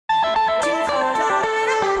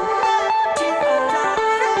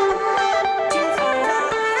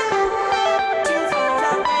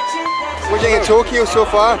feeling in Tokyo so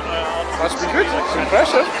far? That's been good, it's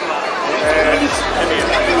impressive.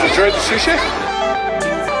 Enjoyed the sushi.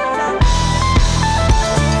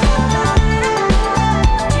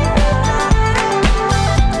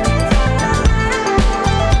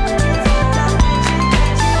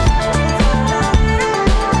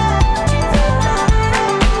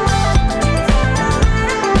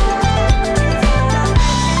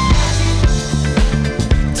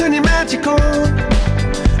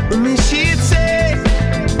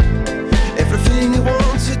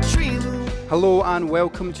 Hello and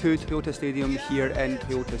welcome to Toyota Stadium here in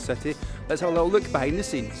Toyota City. Let's have a little look behind the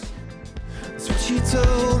scenes. That's what she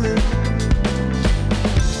told me.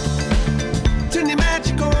 Turn your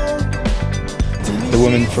magic on. The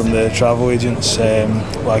woman from the travel agents,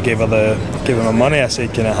 well, I gave her my money. I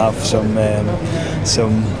said, can I have some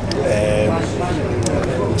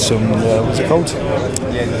what's it called?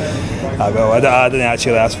 Well, I didn't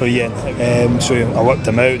actually ask for yen, so I worked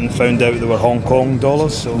them out and found out they were Hong Kong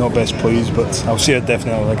dollars, so not best pleased, but I'll see her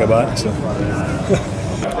definitely when I get back. So.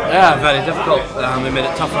 Yeah, very difficult. We made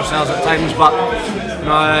it tough for ourselves at times, but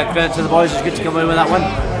credit to the boys, it's good to come away with that win.